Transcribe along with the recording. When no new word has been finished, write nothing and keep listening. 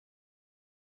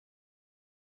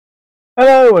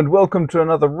Hello and welcome to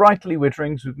another Rightly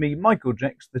Witterings with me, Michael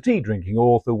Jecks, the tea drinking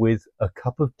author with a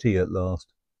cup of tea at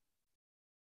last.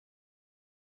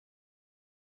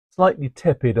 Slightly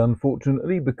tepid,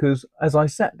 unfortunately, because as I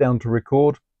sat down to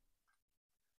record,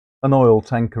 an oil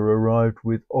tanker arrived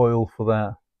with oil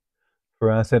for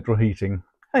our central heating.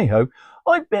 Hey ho,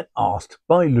 I've been asked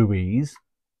by Louise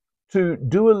to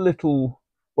do a little.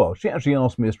 Well, she actually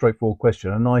asked me a straightforward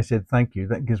question, and I said thank you.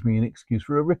 That gives me an excuse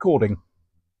for a recording.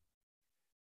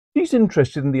 She's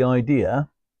interested in the idea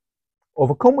of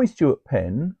a Conway Stewart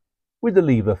pen with a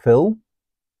lever fill,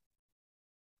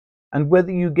 and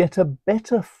whether you get a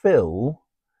better fill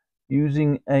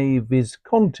using a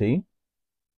Visconti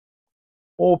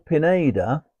or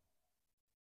Pineda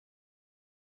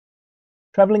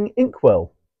travelling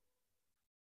Inkwell.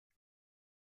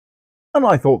 And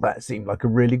I thought that seemed like a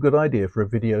really good idea for a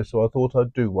video, so I thought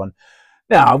I'd do one.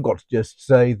 Now, I've got to just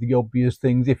say the obvious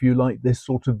things. If you like this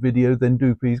sort of video, then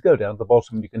do please go down to the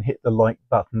bottom and you can hit the like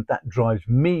button. That drives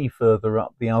me further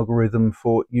up the algorithm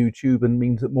for YouTube and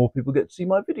means that more people get to see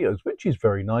my videos, which is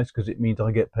very nice because it means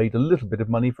I get paid a little bit of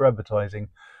money for advertising.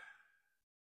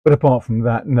 But apart from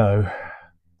that, no.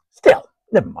 Still,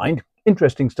 never mind.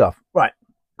 Interesting stuff. Right,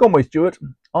 Conway Stewart.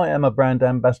 I am a brand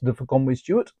ambassador for Conway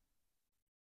Stewart.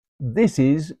 This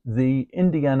is the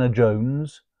Indiana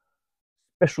Jones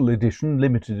Special Edition,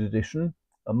 Limited Edition,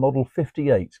 a model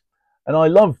 58. And I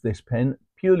love this pen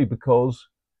purely because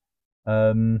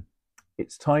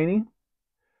it's tiny.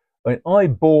 I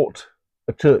bought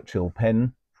a Churchill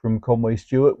pen from Conway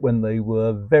Stewart when they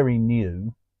were very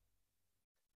new,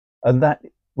 and that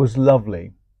was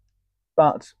lovely.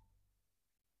 But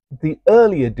the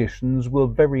early editions were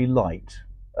very light,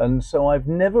 and so I've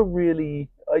never really.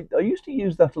 I used to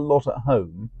use that a lot at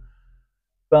home,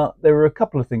 but there were a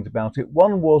couple of things about it.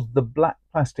 One was the black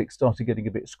plastic started getting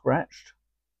a bit scratched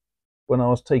when I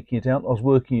was taking it out. I was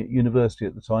working at university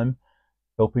at the time,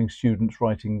 helping students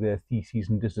writing their theses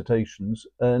and dissertations,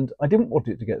 and I didn't want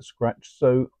it to get scratched,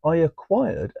 so I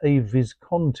acquired a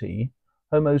Visconti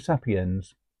Homo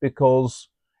sapiens because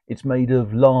it's made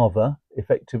of lava,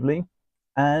 effectively,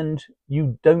 and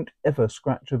you don't ever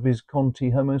scratch a Visconti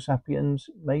Homo sapiens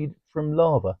made from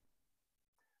lava.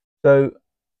 So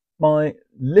my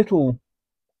little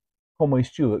Conway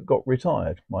Stewart got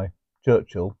retired, my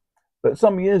Churchill, but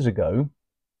some years ago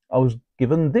I was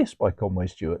given this by Conway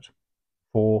Stewart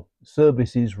for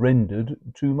services rendered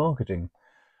to marketing.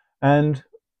 And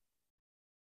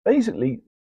basically,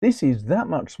 this is that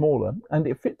much smaller and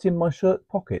it fits in my shirt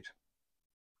pocket,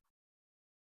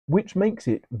 which makes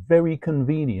it very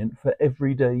convenient for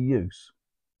everyday use.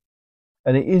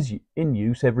 And it is in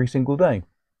use every single day.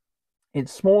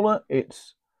 It's smaller,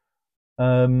 it's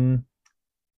thinner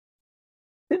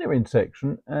in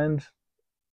section, and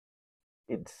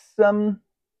it's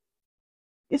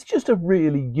just a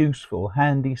really useful,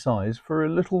 handy size for a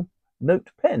little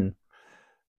note pen.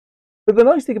 But the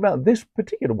nice thing about this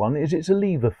particular one is it's a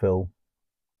lever fill.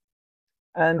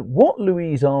 And what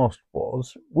Louise asked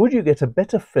was, would you get a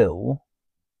better fill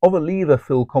of a lever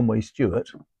fill Conway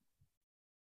Stewart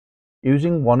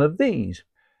using one of these?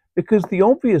 Because the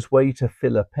obvious way to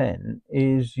fill a pen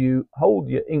is you hold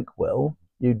your inkwell,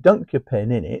 you dunk your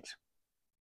pen in it,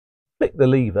 flick the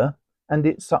lever, and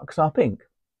it sucks up ink.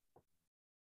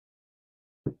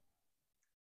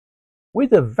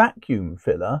 With a vacuum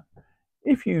filler,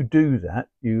 if you do that,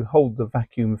 you hold the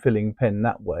vacuum filling pen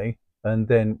that way and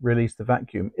then release the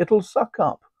vacuum, it'll suck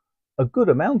up a good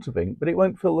amount of ink, but it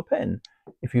won't fill the pen.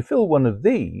 If you fill one of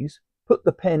these, put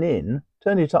the pen in,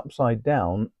 turn it upside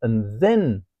down, and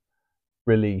then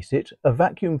release it, a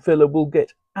vacuum filler will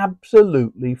get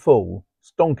absolutely full,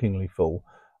 stonkingly full.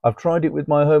 I've tried it with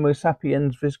my Homo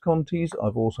sapiens Viscontis,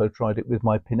 I've also tried it with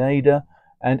my Pineda,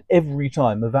 and every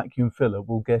time a vacuum filler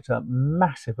will get a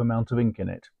massive amount of ink in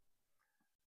it.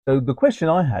 So the question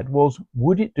I had was,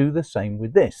 would it do the same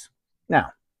with this?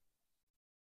 Now,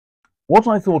 what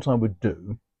I thought I would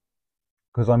do,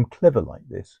 because I'm clever like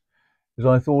this, is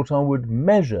I thought I would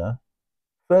measure,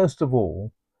 first of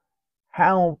all,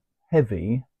 how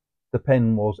heavy the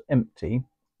pen was empty,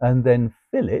 and then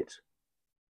fill it,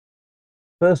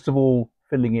 first of all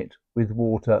filling it with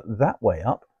water that way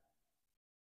up.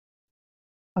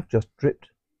 I've just dripped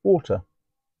water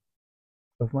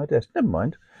over my desk, never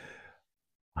mind.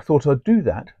 I thought I'd do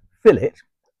that, fill it,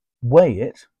 weigh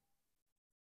it,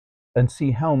 and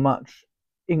see how much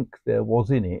ink there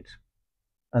was in it.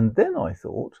 And then I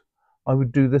thought I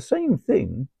would do the same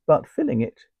thing, but filling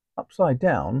it upside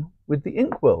down with the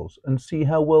Inkwells and see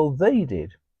how well they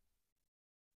did.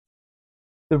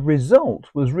 The result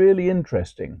was really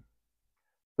interesting.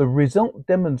 the result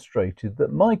demonstrated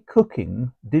that my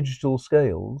cooking digital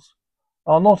scales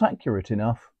are not accurate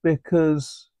enough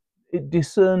because it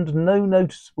discerned no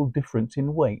noticeable difference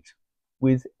in weight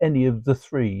with any of the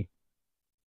three.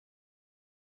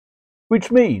 Which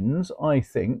means, I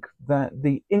think, that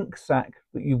the ink sac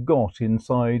that you've got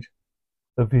inside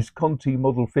of Visconti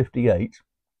Model 58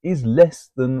 is less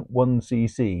than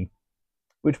 1cc,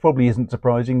 which probably isn't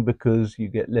surprising because you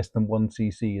get less than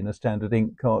 1cc in a standard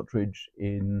ink cartridge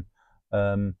in,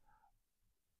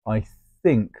 I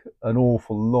think, an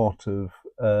awful lot of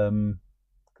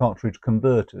cartridge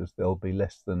converters. There'll be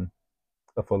less than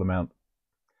a full amount.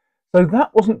 So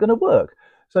that wasn't going to work.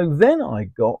 So then I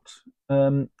got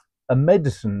a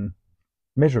medicine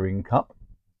measuring cup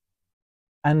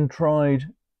and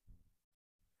tried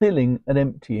filling and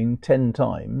emptying 10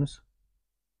 times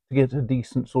to get a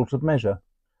decent sort of measure.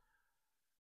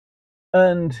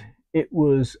 And it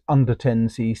was under 10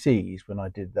 cc's when I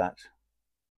did that.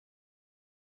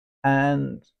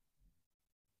 And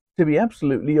to be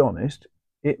absolutely honest,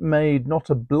 it made not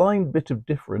a blind bit of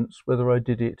difference whether I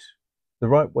did it the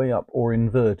right way up or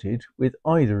inverted with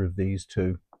either of these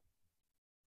two.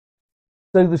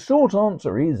 So the short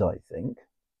answer is, I think,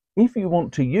 if you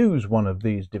want to use one of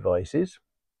these devices,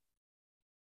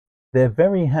 they're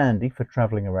very handy for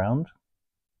traveling around,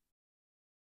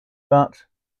 but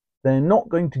they're not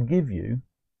going to give you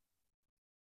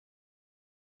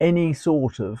any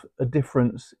sort of a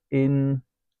difference in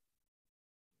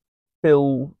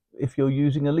fill if you're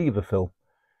using a lever fill.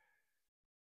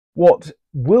 What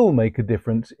will make a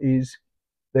difference is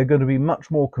they're going to be much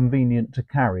more convenient to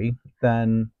carry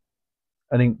than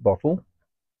an ink bottle.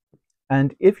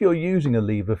 And if you're using a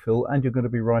lever fill and you're going to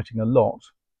be writing a lot,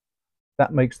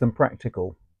 that makes them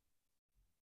practical.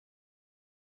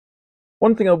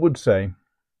 One thing I would say,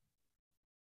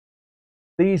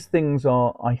 these things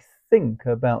are, I think,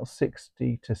 about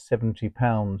 60 to 70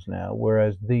 pounds now,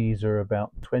 whereas these are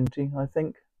about 20, I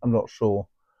think. I'm not sure.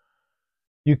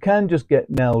 You can just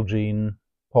get Nalgene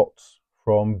pots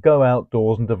from Go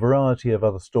Outdoors and a variety of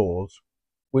other stores,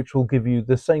 which will give you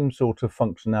the same sort of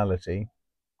functionality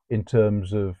in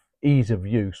terms of ease of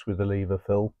use with a lever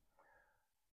fill.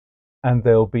 And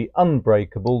they'll be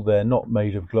unbreakable. They're not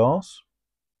made of glass.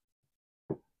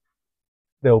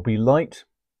 They'll be light.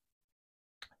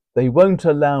 They won't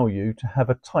allow you to have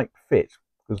a tight fit,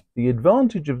 because the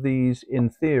advantage of these in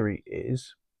theory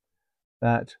is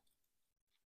that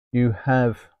you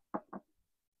have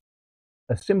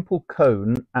a simple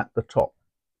cone at the top.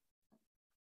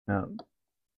 Now,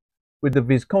 with the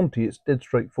Visconti, it's dead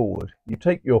straightforward. You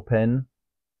take your pen,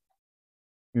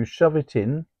 you shove it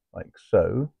in like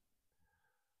so.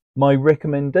 My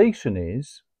recommendation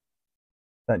is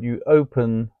that you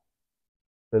open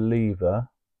the lever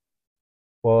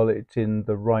while it's in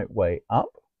the right way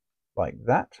up, like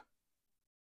that.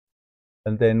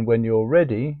 And then when you're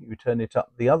ready, you turn it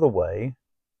up the other way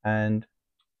and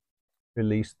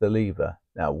release the lever.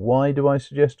 Now, why do I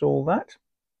suggest all that?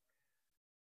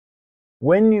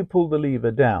 When you pull the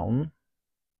lever down,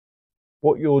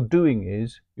 what you're doing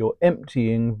is you're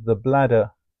emptying the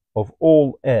bladder of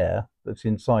all air that's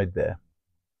inside there.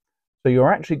 So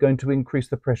you're actually going to increase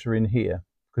the pressure in here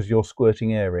because you're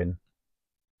squirting air in.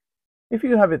 If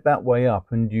you have it that way up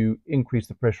and you increase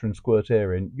the pressure and squirt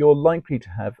air in, you're likely to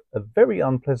have a very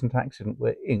unpleasant accident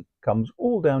where ink comes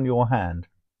all down your hand.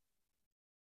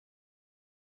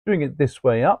 Doing it this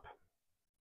way up,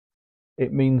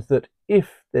 it means that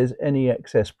if there's any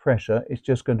excess pressure, it's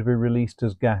just going to be released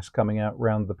as gas coming out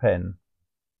round the pen.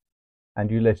 And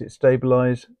you let it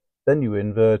stabilize, then you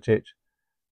invert it,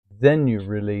 then you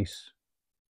release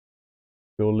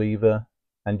your lever,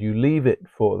 and you leave it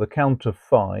for the count of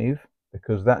 5,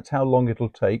 because that's how long it'll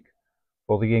take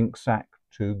for the ink sac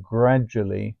to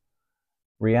gradually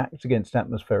react against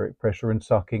atmospheric pressure and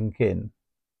suck ink in.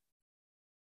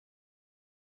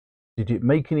 Did it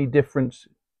make any difference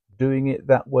doing it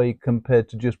that way compared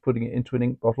to just putting it into an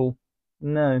ink bottle?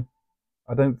 No,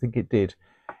 I don't think it did.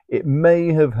 It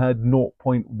may have had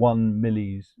 0.1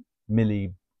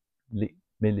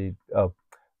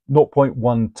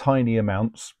 0.1 tiny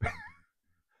amounts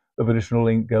of additional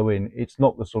ink go in. It's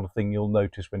not the sort of thing you'll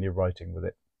notice when you're writing with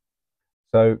it.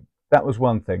 So that was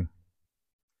one thing.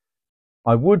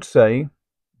 I would say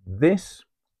this,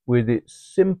 with its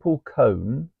simple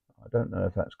cone, I don't know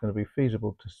if that's going to be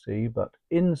feasible to see, but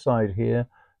inside here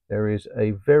there is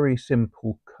a very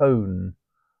simple cone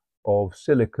of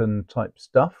silicone type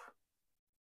stuff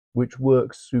which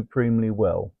works supremely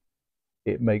well.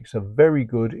 It makes a very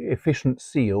good efficient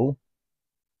seal,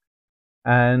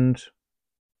 and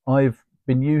I've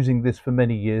been using this for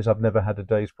many years. I've never had a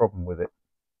day's problem with it.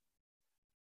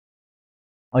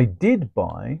 I did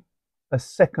buy a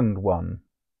second one.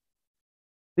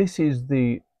 This is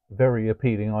the very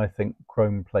appealing, I think,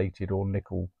 chrome plated or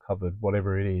nickel covered,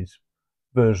 whatever it is,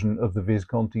 version of the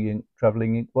Visconti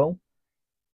travelling inkwell.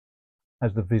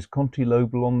 Has the Visconti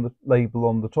label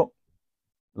on the top,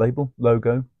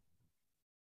 logo,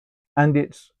 and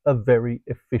it's a very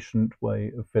efficient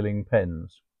way of filling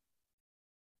pens.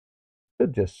 I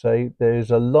should just say there's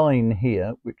a line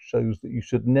here which shows that you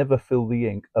should never fill the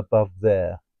ink above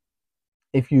there.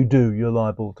 If you do, you're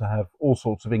liable to have all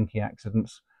sorts of inky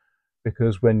accidents,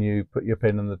 because when you put your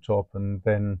pen on the top and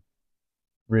then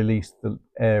release the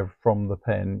air from the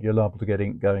pen, you're liable to get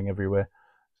ink going everywhere.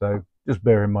 So just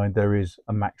bear in mind there is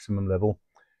a maximum level.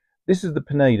 This is the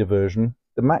Pineda version.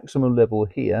 The maximum level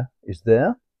here is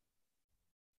there,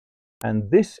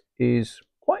 and this is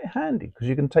quite handy because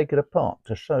you can take it apart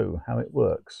to show how it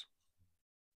works.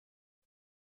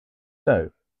 So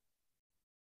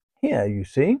here you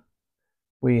see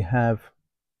we have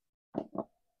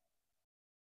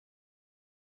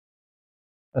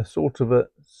a sort of a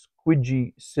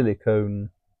squidgy silicone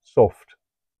soft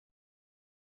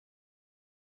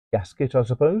gasket, I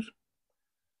suppose.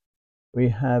 We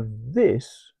have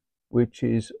this, which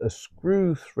is a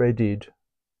screw threaded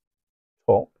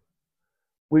top,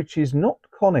 which is not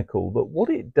conical, but what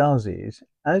it does is,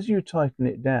 as you tighten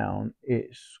it down, it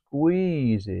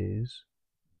squeezes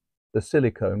the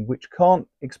silicone, which can't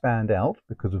expand out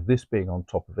because of this being on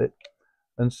top of it,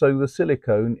 and so the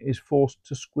silicone is forced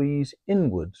to squeeze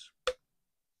inwards.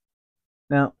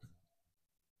 Now,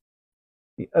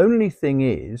 the only thing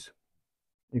is,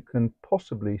 you can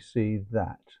possibly see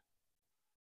that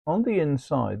on the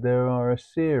inside there are a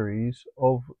series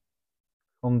of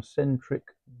concentric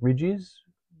ridges.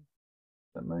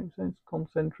 Does that make sense?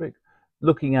 Concentric.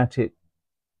 Looking at it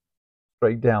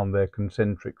straight down, they're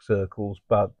concentric circles,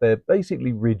 but they're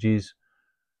basically ridges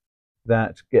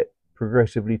that get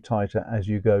progressively tighter as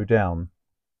you go down.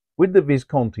 With the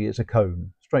Visconti, it's a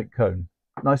cone, straight cone,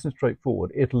 nice and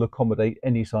straightforward. It'll accommodate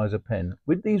any size of pen.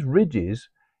 With these ridges,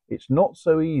 it's not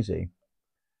so easy.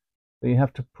 So you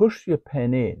have to push your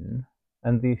pen in,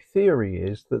 and the theory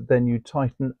is that then you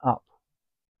tighten up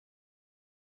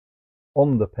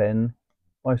on the pen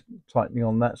by tightening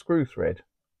on that screw thread.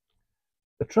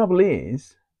 The trouble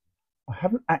is, I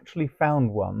haven't actually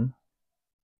found one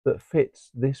that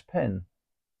fits this pen,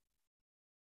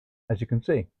 as you can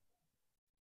see.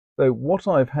 So what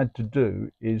I've had to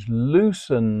do is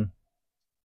loosen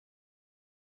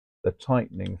the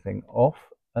tightening thing off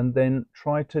and then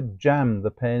try to jam the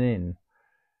pen in.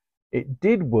 It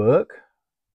did work.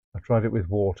 I tried it with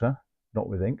water, not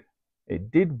with ink. It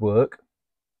did work,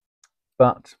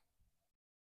 but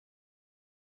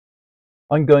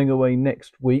I'm going away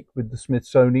next week with the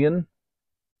Smithsonian,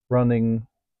 running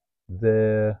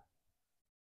their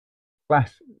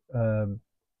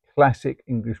classic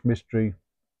English Mystery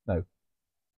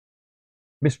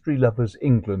Lovers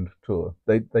England tour.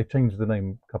 They changed the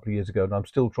name a couple of years ago, and I'm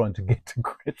still trying to get to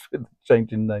grips with the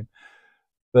change in name.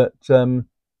 But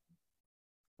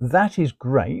that is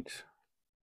great.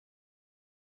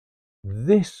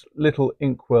 This little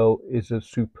inkwell is a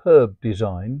superb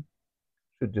design.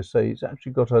 Should just say it's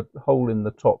actually got a hole in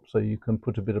the top so you can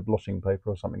put a bit of blotting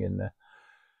paper or something in there.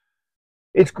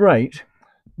 It's great,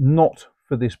 not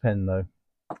for this pen though.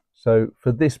 So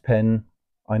for this pen,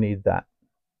 I need that.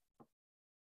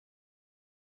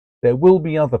 There will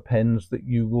be other pens that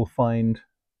you will find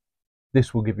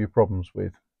this will give you problems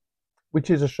with,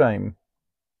 which is a shame.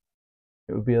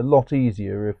 It would be a lot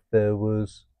easier if there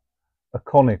was a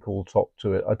conical top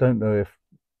to it. I don't know if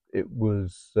it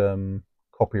was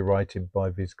copyrighted by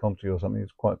Visconti or something.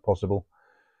 It's quite possible.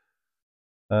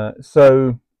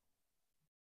 So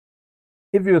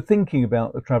if you're thinking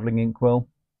about a travelling inkwell,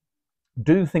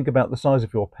 do think about the size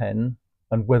of your pen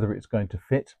and whether it's going to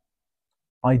fit.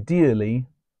 Ideally,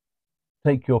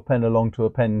 take your pen along to a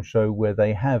pen show where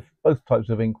they have both types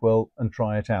of inkwell and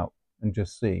try it out and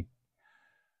just see.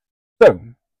 So,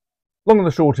 long and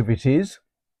the short of it is,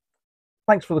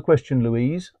 thanks for the question,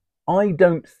 Louise. I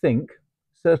don't think,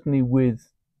 certainly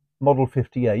with Model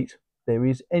 58, there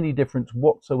is any difference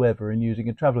whatsoever in using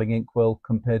a travelling inkwell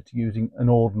compared to using an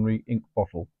ordinary ink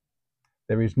bottle.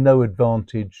 There is no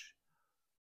advantage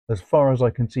as far as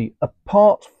I can see,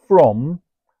 apart from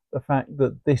the fact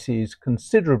that this is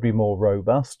considerably more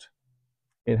robust.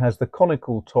 It has the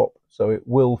conical top, so it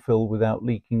will fill without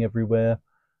leaking everywhere.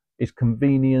 It's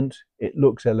convenient, it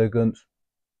looks elegant,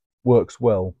 works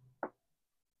well.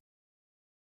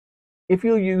 If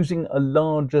you're using a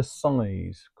larger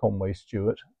size Conway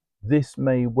Stewart, this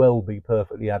may well be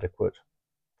perfectly adequate.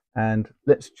 And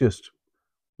let's just,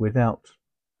 without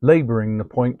labouring the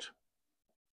point,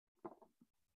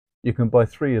 you can buy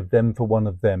 3 of them for 1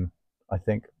 of them, I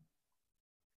think.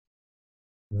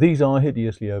 These are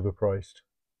hideously overpriced.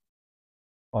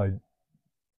 I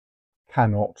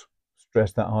cannot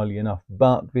stress that highly enough.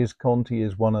 But Visconti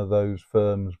is one of those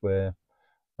firms where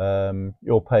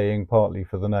you're paying partly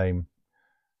for the name.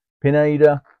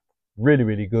 Pineda, really,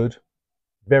 really good,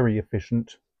 very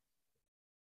efficient,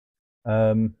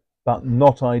 but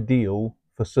not ideal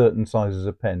for certain sizes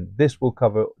of pen. This will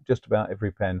cover just about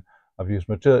every pen. I've used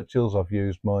my Churchills, I've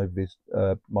used my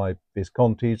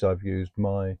Viscontis, I've used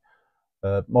my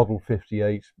Model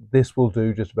 58. This will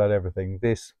do just about everything.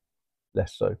 This,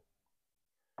 less so.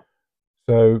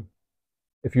 So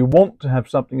if you want to have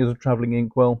something as a travelling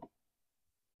inkwell,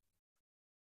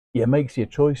 you make your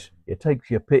choice, you take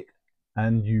your pick,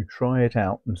 and you try it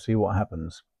out and see what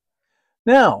happens.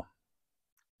 Now,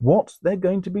 what they're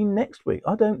going to be next week,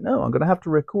 I don't know. I'm going to have to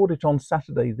record it on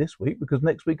Saturday this week because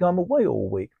next week I'm away all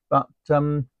week. But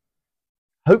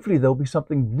hopefully there'll be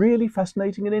something really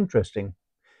fascinating and interesting.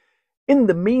 In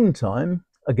the meantime,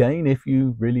 again, if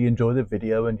you really enjoy the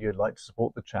video and you'd like to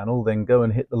support the channel, then go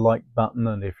and hit the like button.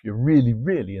 And if you're really,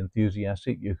 really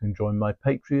enthusiastic, you can join my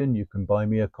Patreon, you can buy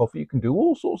me a coffee, you can do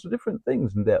all sorts of different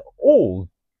things, and they're all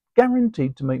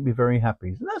guaranteed to make me very happy.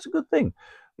 And that's a good thing.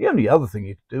 The only other thing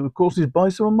you can do, of course, is buy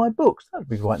some of my books. That'd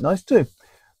be quite nice too.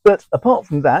 But apart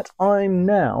from that, I'm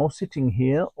now sitting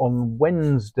here on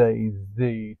Wednesday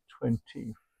the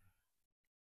 25th,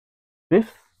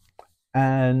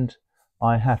 and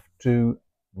I have to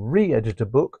re-edit a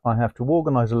book, I have to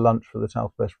organise a lunch for the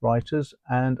Southwest Writers,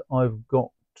 and I've got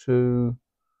to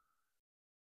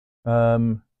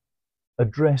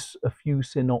address a few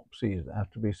synopses that have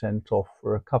to be sent off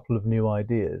for a couple of new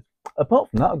ideas. Apart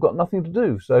from that, I've got nothing to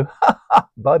do, so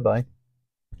bye-bye.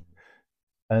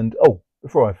 And, oh,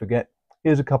 before I forget,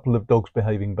 here's a couple of dogs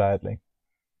behaving badly.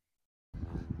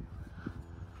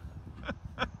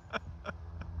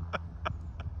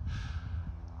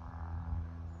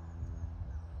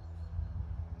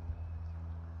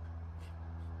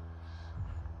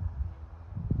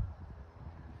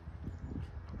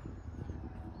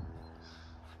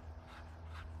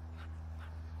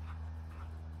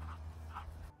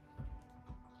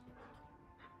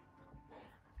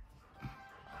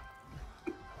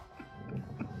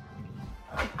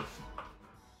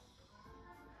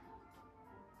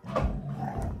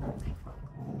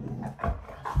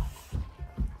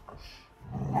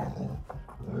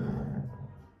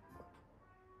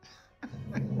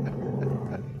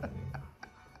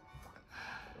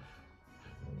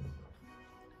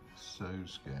 So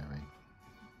scary.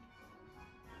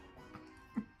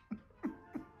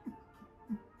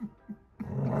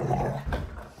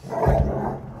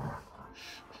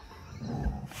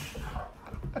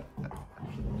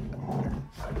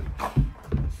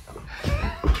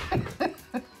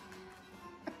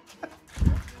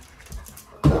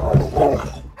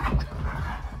 Oh.